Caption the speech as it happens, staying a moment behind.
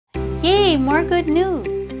Yay, more good news!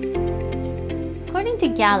 According to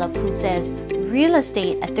Gallup, who says real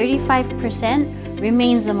estate at 35%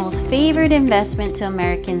 remains the most favored investment to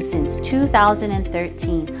Americans since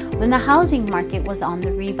 2013, when the housing market was on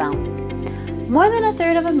the rebound. More than a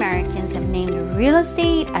third of Americans have named real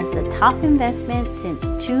estate as the top investment since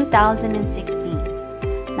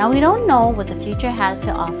 2016. Now, we don't know what the future has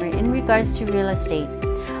to offer in regards to real estate,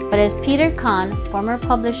 but as Peter Kann, former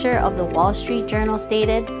publisher of the Wall Street Journal,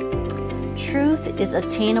 stated, truth is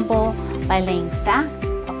attainable by laying fact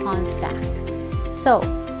upon fact. So,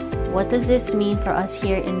 what does this mean for us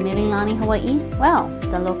here in Mililani, Hawaii? Well,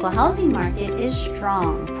 the local housing market is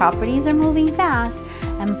strong. Properties are moving fast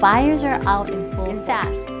and buyers are out in full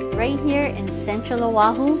fast. Right here in Central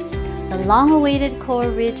Oahu, the long-awaited Koa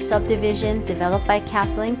Ridge subdivision developed by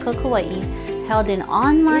Castle Cooke Hawaii held an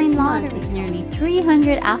online lottery with nearly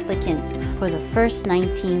 300 applicants for the first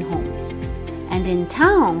 19 homes. And in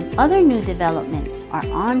town, other new developments are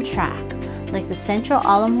on track, like the Central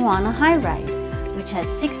Ala Moana highrise, which has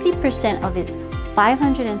 60% of its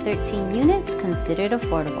 513 units considered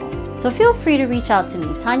affordable. So feel free to reach out to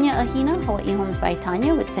me, Tanya Ahina, Hawaii Homes by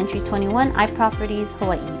Tanya with Century 21 iProperties,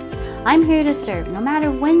 Hawaii. I'm here to serve. No matter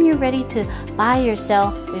when you're ready to buy or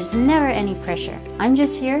sell, there's never any pressure. I'm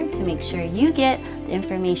just here to make sure you get the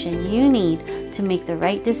information you need to make the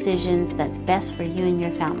right decisions that's best for you and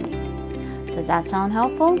your family. Does that sound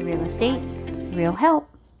helpful? Real estate, real help.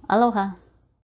 Aloha.